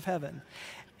kingdom of heaven.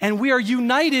 And we are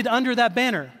united under that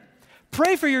banner.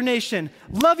 Pray for your nation.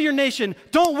 Love your nation.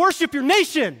 Don't worship your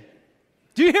nation.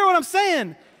 Do you hear what I'm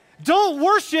saying? Don't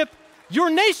worship your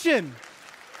nation.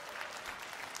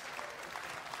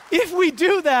 If we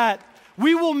do that,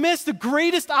 we will miss the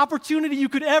greatest opportunity you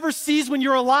could ever seize when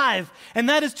you're alive, and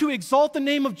that is to exalt the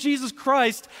name of Jesus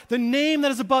Christ, the name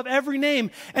that is above every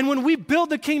name. And when we build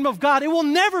the kingdom of God, it will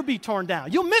never be torn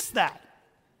down. You'll miss that.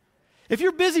 If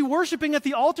you're busy worshiping at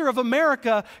the altar of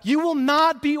America, you will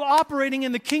not be operating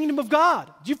in the kingdom of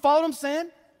God. Do you follow what I'm saying?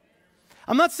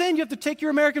 I'm not saying you have to take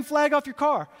your American flag off your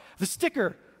car, the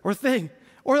sticker or thing,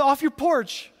 or off your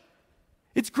porch.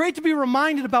 It's great to be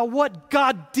reminded about what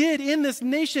God did in this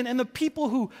nation and the people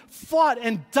who fought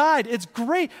and died. It's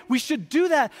great. We should do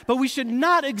that, but we should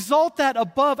not exalt that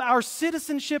above our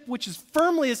citizenship, which is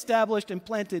firmly established and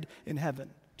planted in heaven.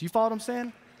 Do you follow what I'm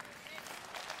saying?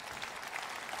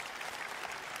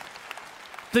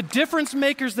 The difference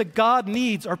makers that God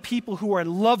needs are people who are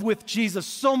in love with Jesus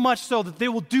so much so that they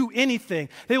will do anything.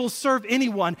 They will serve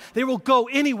anyone. They will go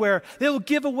anywhere. They will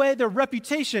give away their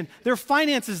reputation, their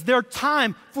finances, their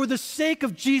time for the sake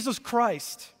of Jesus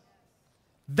Christ.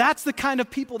 That's the kind of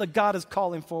people that God is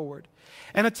calling forward.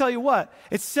 And I tell you what,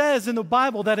 it says in the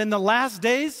Bible that in the last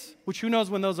days, which who knows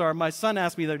when those are. My son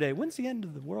asked me the other day, when's the end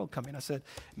of the world coming? I said,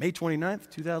 May 29th,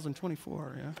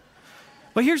 2024. Yeah.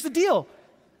 But here's the deal.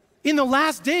 In the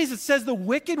last days, it says the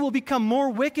wicked will become more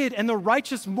wicked and the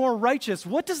righteous more righteous.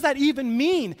 What does that even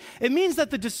mean? It means that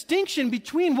the distinction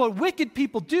between what wicked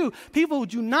people do, people who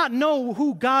do not know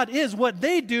who God is, what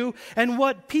they do, and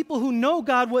what people who know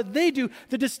God, what they do,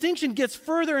 the distinction gets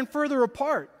further and further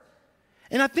apart.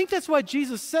 And I think that's why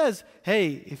Jesus says, hey,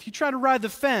 if you try to ride the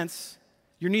fence,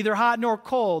 you're neither hot nor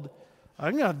cold.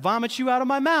 I'm going to vomit you out of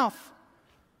my mouth.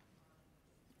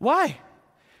 Why?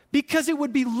 Because it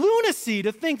would be lunacy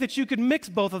to think that you could mix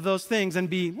both of those things and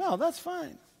be, well, that's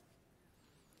fine.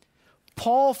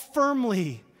 Paul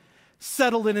firmly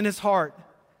settled it in his heart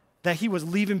that he was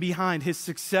leaving behind his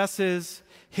successes,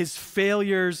 his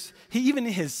failures, even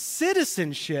his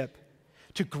citizenship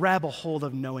to grab a hold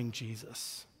of knowing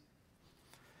Jesus.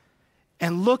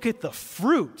 And look at the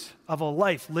fruit of a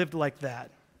life lived like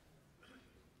that.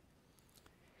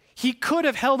 He could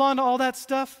have held on to all that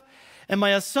stuff, and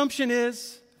my assumption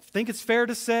is, I think it's fair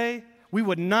to say we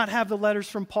would not have the letters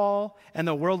from Paul and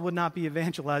the world would not be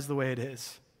evangelized the way it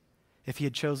is if he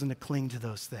had chosen to cling to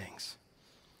those things.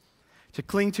 To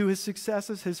cling to his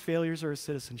successes, his failures, or his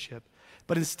citizenship.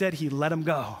 But instead, he let them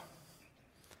go.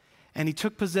 And he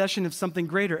took possession of something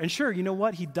greater. And sure, you know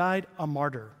what? He died a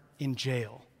martyr in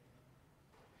jail.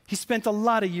 He spent a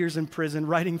lot of years in prison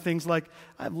writing things like,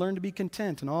 I've learned to be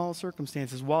content in all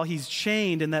circumstances, while he's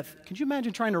chained in that. Could you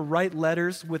imagine trying to write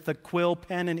letters with a quill,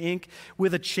 pen, and ink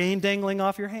with a chain dangling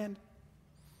off your hand?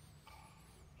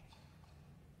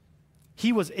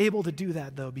 He was able to do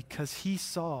that, though, because he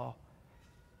saw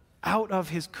out of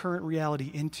his current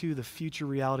reality into the future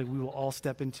reality we will all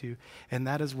step into, and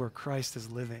that is where Christ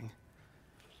is living.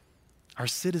 Our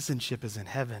citizenship is in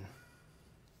heaven.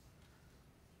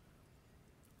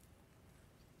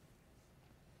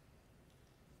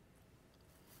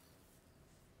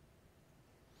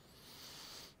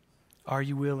 Are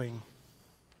you willing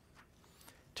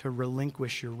to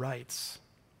relinquish your rights?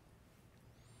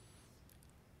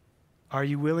 Are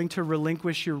you willing to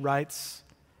relinquish your rights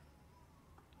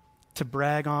to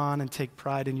brag on and take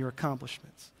pride in your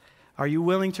accomplishments? Are you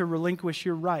willing to relinquish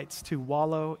your rights to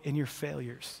wallow in your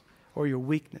failures or your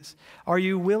weakness? Are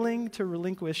you willing to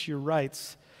relinquish your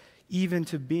rights even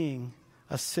to being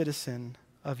a citizen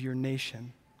of your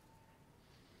nation?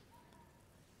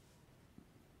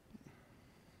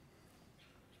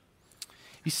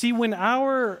 You see, when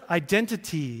our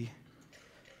identity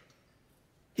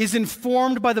is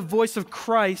informed by the voice of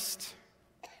Christ,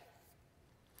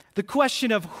 the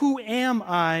question of who am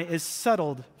I is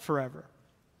settled forever.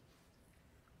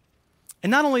 And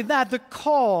not only that, the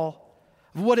call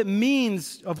of what it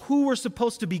means of who we're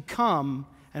supposed to become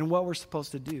and what we're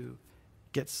supposed to do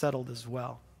gets settled as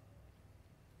well.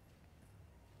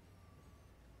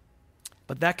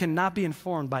 But that cannot be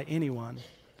informed by anyone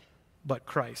but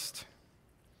Christ.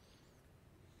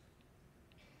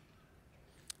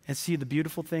 And see, the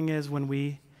beautiful thing is when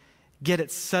we get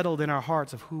it settled in our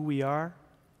hearts of who we are,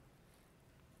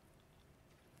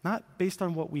 not based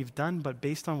on what we've done, but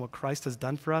based on what Christ has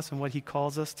done for us and what he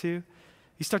calls us to,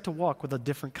 you start to walk with a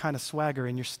different kind of swagger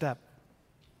in your step.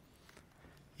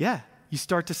 Yeah, you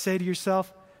start to say to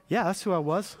yourself, yeah, that's who I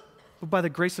was, but by the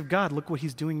grace of God, look what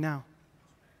he's doing now.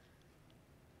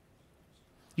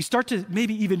 You start to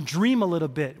maybe even dream a little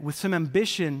bit with some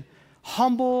ambition,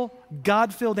 humble,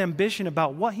 God-filled ambition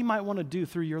about what he might want to do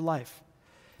through your life.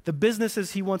 The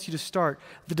businesses he wants you to start,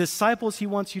 the disciples he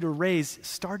wants you to raise,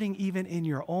 starting even in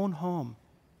your own home.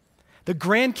 The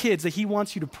grandkids that he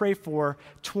wants you to pray for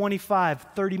 25,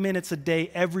 30 minutes a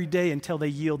day, every day until they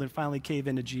yield and finally cave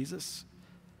into Jesus.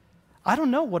 I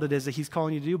don't know what it is that he's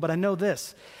calling you to do, but I know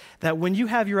this, that when you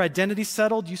have your identity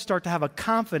settled, you start to have a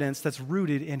confidence that's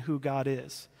rooted in who God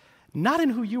is. Not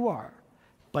in who you are,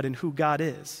 but in who God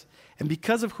is. And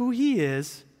because of who he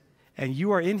is, and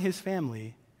you are in his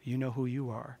family, you know who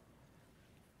you are.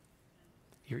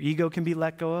 Your ego can be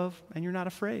let go of, and you're not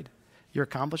afraid. Your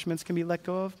accomplishments can be let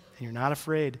go of, and you're not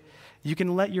afraid. You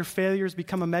can let your failures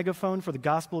become a megaphone for the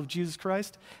gospel of Jesus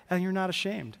Christ, and you're not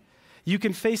ashamed. You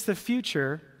can face the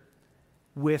future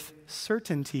with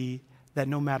certainty that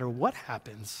no matter what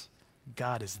happens,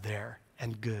 God is there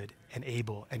and good and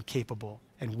able and capable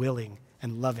and willing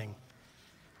and loving.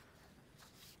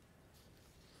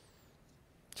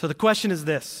 So the question is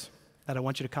this that I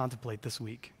want you to contemplate this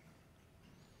week.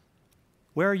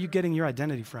 Where are you getting your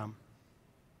identity from?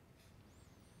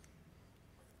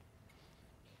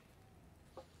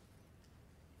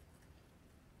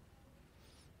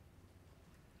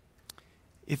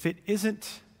 If it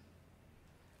isn't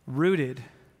rooted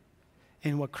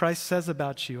in what Christ says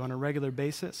about you on a regular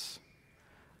basis,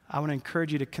 I want to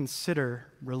encourage you to consider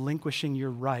relinquishing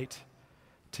your right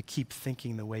to keep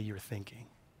thinking the way you're thinking.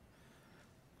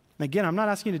 And again, I'm not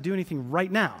asking you to do anything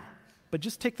right now, but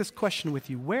just take this question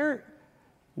with you. Where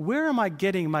am I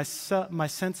getting my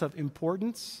sense of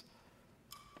importance,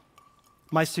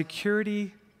 my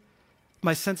security,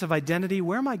 my sense of identity?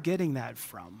 Where am I getting that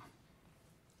from?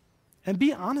 And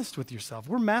be honest with yourself.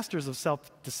 We're masters of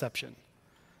self-deception.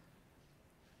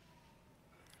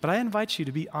 But I invite you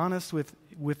to be honest with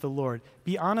the Lord.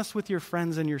 Be honest with your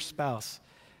friends and your spouse.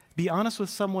 Be honest with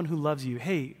someone who loves you.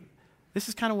 Hey, this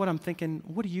is kind of what I'm thinking.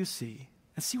 What do you see?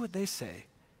 And see what they say.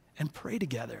 And pray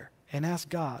together and ask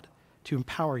God to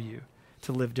empower you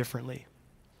to live differently.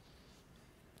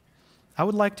 I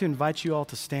would like to invite you all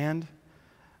to stand.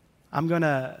 I'm going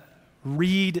to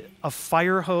read a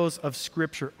fire hose of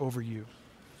Scripture over you.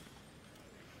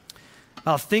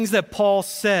 Things that Paul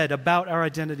said about our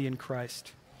identity in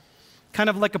Christ. Kind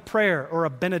of like a prayer or a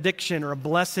benediction or a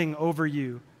blessing over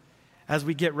you as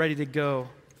we get ready to go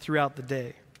throughout the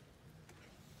day.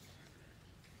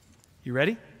 You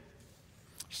ready?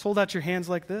 Just hold out your hands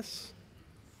like this.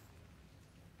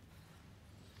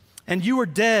 And you were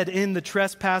dead in the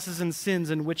trespasses and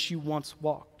sins in which you once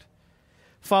walked,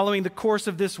 following the course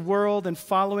of this world and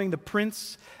following the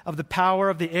prince of the power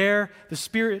of the air, the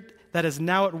spirit that is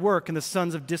now at work in the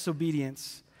sons of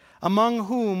disobedience, among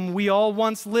whom we all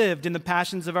once lived in the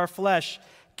passions of our flesh,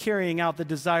 carrying out the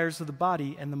desires of the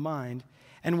body and the mind,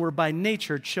 and were by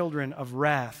nature children of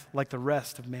wrath like the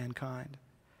rest of mankind.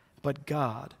 But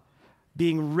God,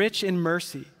 being rich in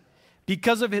mercy,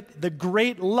 because of the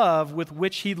great love with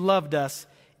which he loved us,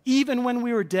 even when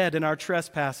we were dead in our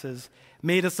trespasses,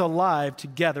 made us alive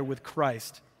together with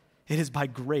Christ. It is by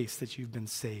grace that you've been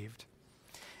saved.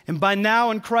 And by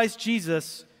now in Christ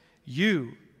Jesus,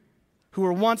 you, who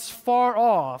were once far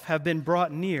off, have been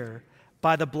brought near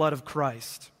by the blood of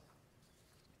Christ.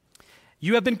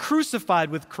 You have been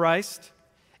crucified with Christ,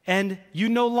 and you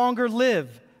no longer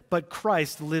live, but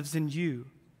Christ lives in you.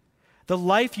 The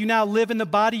life you now live in the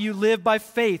body, you live by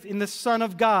faith in the Son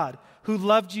of God, who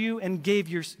loved you and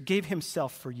gave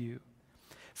himself for you.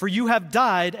 For you have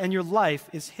died, and your life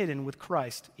is hidden with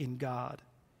Christ in God.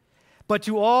 But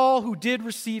to all who did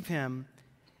receive him,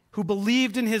 who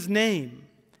believed in his name,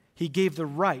 he gave the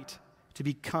right to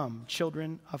become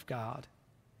children of God.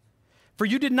 For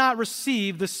you did not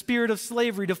receive the spirit of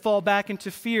slavery to fall back into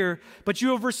fear, but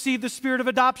you have received the spirit of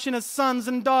adoption as sons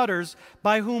and daughters,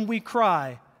 by whom we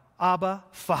cry, Abba,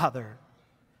 Father.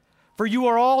 For you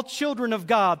are all children of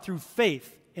God through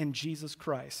faith in Jesus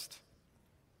Christ.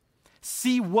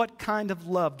 See what kind of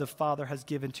love the Father has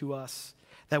given to us,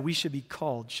 that we should be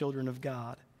called children of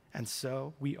God, and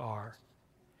so we are.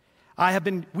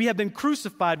 We have been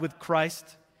crucified with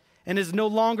Christ, and it is no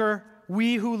longer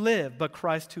we who live, but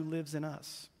Christ who lives in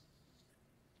us.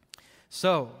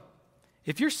 So,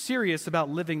 if you're serious about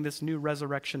living this new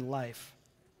resurrection life,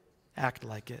 act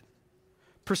like it.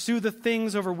 Pursue the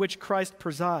things over which Christ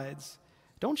presides.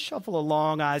 Don't shuffle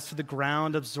along, eyes to the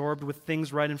ground, absorbed with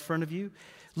things right in front of you.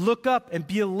 Look up and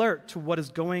be alert to what is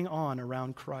going on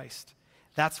around Christ.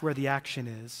 That's where the action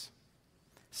is.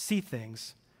 See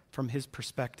things from his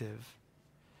perspective.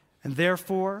 And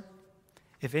therefore,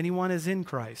 if anyone is in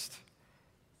Christ,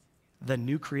 the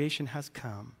new creation has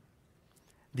come.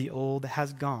 The old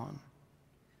has gone.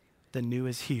 The new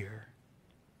is here.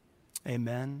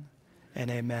 Amen and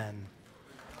amen.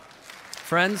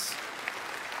 Friends,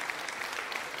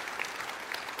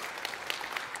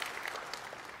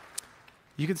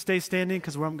 you can stay standing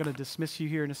because I'm going to dismiss you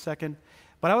here in a second.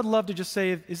 But I would love to just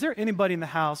say, is there anybody in the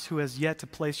house who has yet to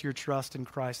place your trust in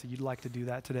Christ that you'd like to do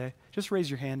that today? Just raise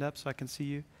your hand up so I can see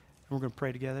you, and we're going to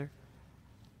pray together.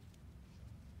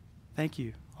 Thank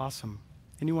you. Awesome.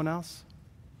 Anyone else?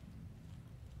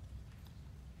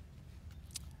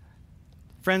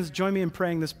 Friends, join me in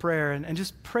praying this prayer, and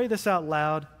just pray this out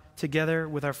loud together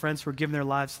with our friends who are giving their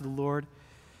lives to the Lord.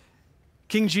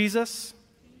 King Jesus,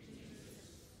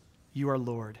 you are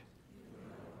Lord.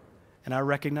 And I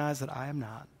recognize that I am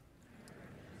not.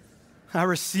 I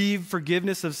receive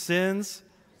forgiveness of sins,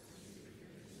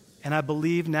 and I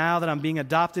believe now that I'm being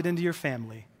adopted into your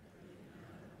family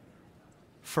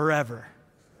forever.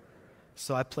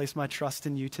 So I place my trust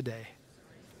in you today.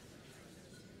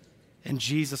 In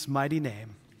Jesus' mighty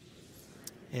name,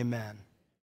 amen.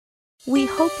 We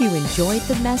hope you enjoyed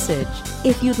the message.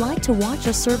 If you'd like to watch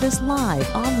a service live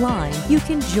online, you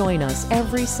can join us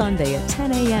every Sunday at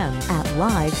 10 a.m. at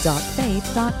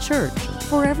live.faith.church.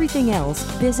 For everything else,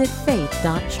 visit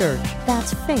faith.church.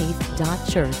 That's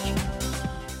faith.church.